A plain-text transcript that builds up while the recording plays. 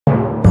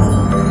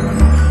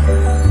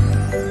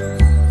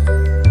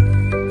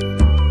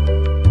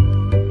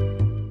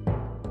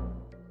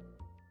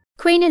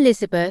Queen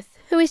Elizabeth,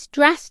 who is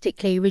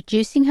drastically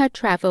reducing her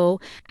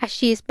travel as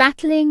she is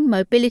battling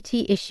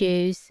mobility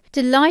issues,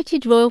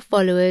 delighted royal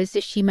followers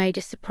as she made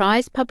a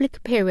surprise public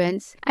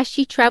appearance as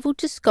she travelled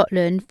to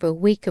Scotland for a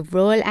week of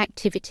royal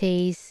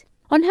activities.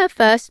 On her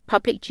first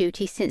public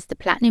duty since the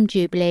Platinum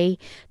Jubilee,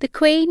 the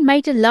Queen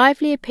made a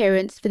lively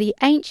appearance for the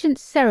ancient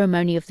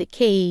ceremony of the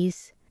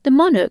Keys. The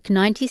monarch,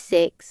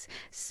 96,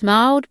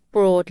 smiled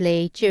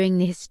broadly during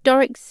the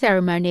historic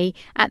ceremony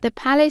at the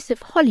Palace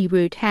of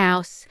Holyrood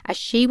House as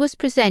she was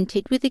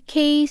presented with the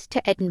keys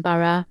to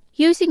Edinburgh.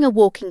 Using a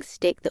walking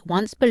stick that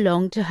once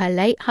belonged to her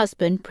late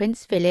husband,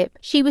 Prince Philip,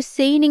 she was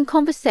seen in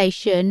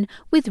conversation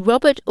with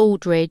Robert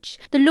Aldridge,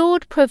 the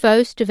Lord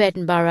Provost of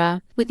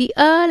Edinburgh, with the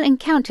Earl and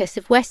Countess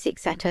of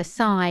Wessex at her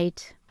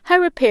side.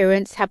 Her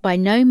appearance had by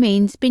no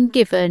means been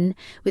given,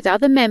 with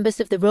other members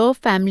of the royal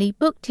family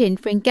booked in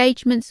for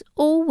engagements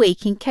all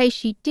week in case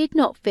she did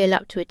not feel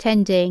up to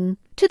attending.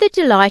 To the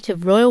delight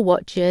of royal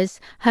watchers,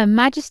 Her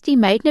Majesty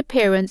made an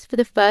appearance for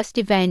the first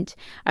event,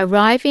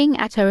 arriving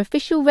at her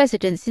official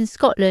residence in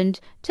Scotland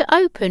to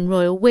open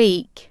Royal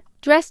Week.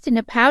 Dressed in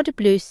a powder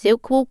blue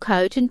silk wool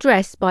coat and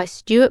dress by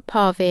Stuart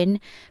Parvin,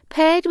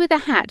 paired with a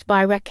hat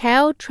by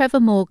Raquel Trevor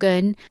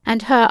Morgan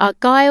and her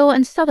Argyll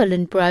and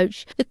Sutherland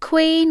brooch, the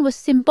Queen was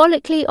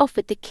symbolically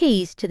offered the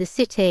keys to the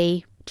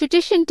city.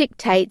 Tradition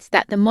dictates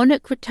that the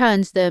monarch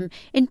returns them,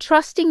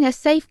 entrusting their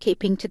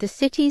safekeeping to the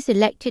city's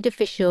elected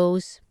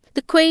officials.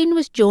 The Queen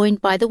was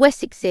joined by the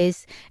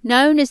Wessexes,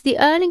 known as the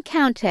Earl and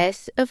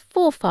Countess of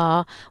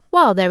Forfar,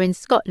 while they're in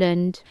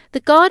Scotland.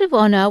 The Guard of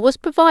Honour was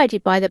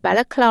provided by the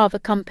Balaclava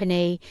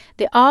Company,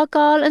 the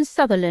Argyll and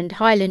Sutherland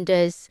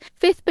Highlanders,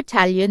 5th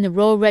Battalion, the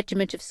Royal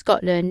Regiment of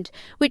Scotland,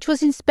 which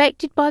was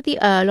inspected by the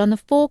Earl on the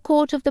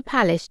forecourt of the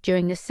palace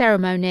during the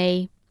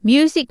ceremony.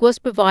 Music was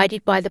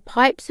provided by the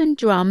pipes and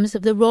drums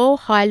of the Royal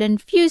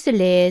Highland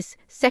Fusiliers,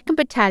 2nd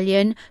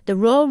Battalion, the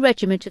Royal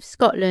Regiment of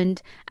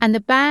Scotland, and the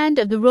Band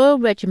of the Royal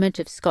Regiment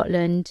of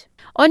Scotland.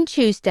 On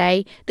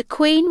Tuesday, the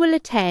Queen will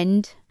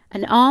attend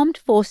an armed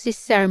forces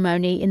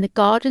ceremony in the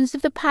gardens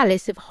of the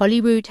Palace of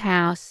Holyrood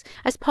House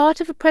as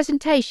part of a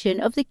presentation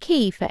of the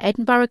key for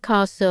Edinburgh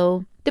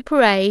Castle. The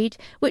parade,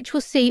 which will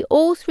see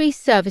all three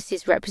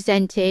services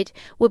represented,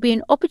 will be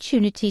an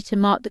opportunity to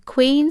mark the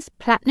Queen's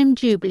Platinum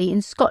Jubilee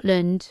in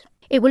Scotland.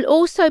 It will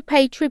also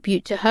pay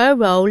tribute to her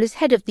role as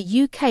head of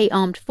the UK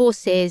Armed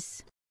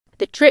Forces.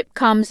 The trip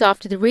comes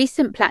after the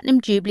recent Platinum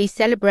Jubilee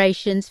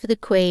celebrations for the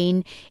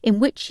Queen, in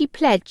which she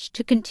pledged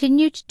to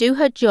continue to do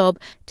her job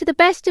to the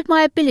best of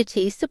my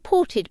ability,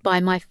 supported by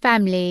my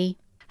family.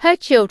 Her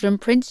children,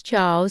 Prince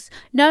Charles,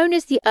 known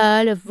as the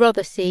Earl of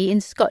Rothesay in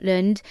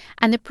Scotland,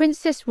 and the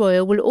Princess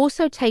Royal will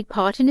also take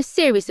part in a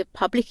series of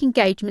public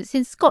engagements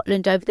in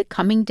Scotland over the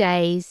coming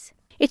days.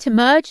 It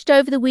emerged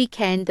over the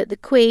weekend that the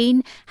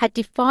Queen had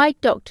defied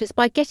doctors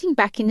by getting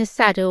back in the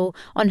saddle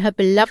on her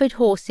beloved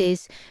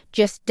horses,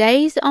 just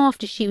days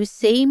after she was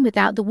seen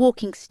without the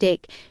walking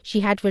stick she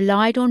had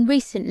relied on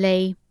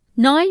recently.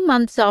 9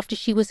 months after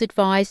she was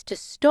advised to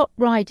stop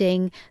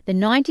riding, the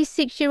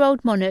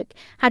 96-year-old monarch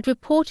had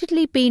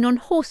reportedly been on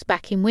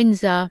horseback in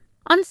Windsor.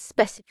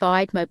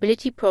 Unspecified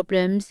mobility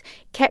problems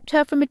kept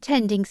her from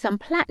attending some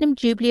Platinum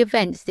Jubilee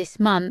events this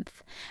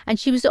month, and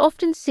she was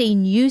often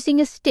seen using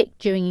a stick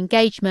during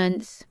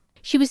engagements.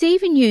 She was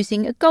even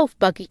using a golf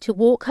buggy to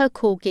walk her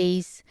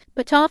corgis.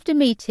 But after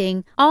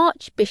meeting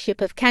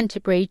Archbishop of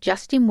Canterbury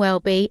Justin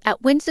Welby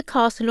at Windsor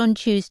Castle on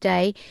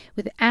Tuesday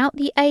without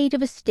the aid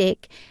of a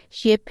stick,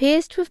 she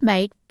appears to have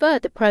made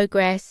further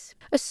progress.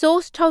 A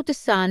source told The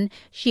Sun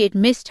she had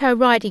missed her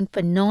riding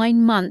for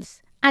 9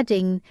 months,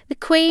 adding, "The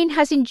Queen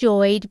has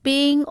enjoyed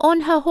being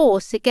on her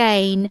horse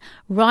again.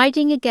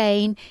 Riding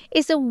again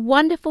is a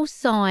wonderful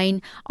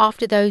sign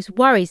after those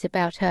worries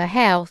about her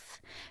health.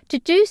 To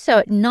do so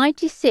at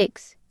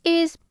 96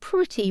 is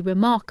pretty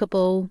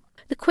remarkable."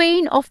 The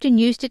Queen often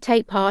used to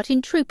take part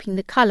in trooping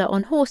the colour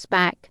on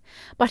horseback,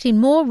 but in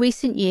more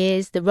recent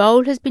years the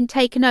role has been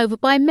taken over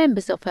by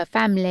members of her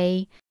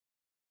family.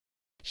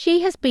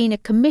 She has been a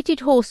committed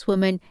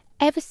horsewoman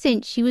ever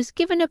since she was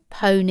given a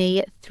pony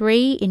at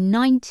 3 in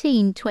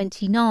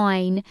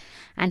 1929,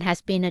 and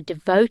has been a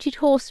devoted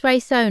horse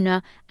race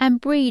owner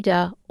and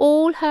breeder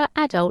all her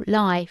adult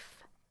life.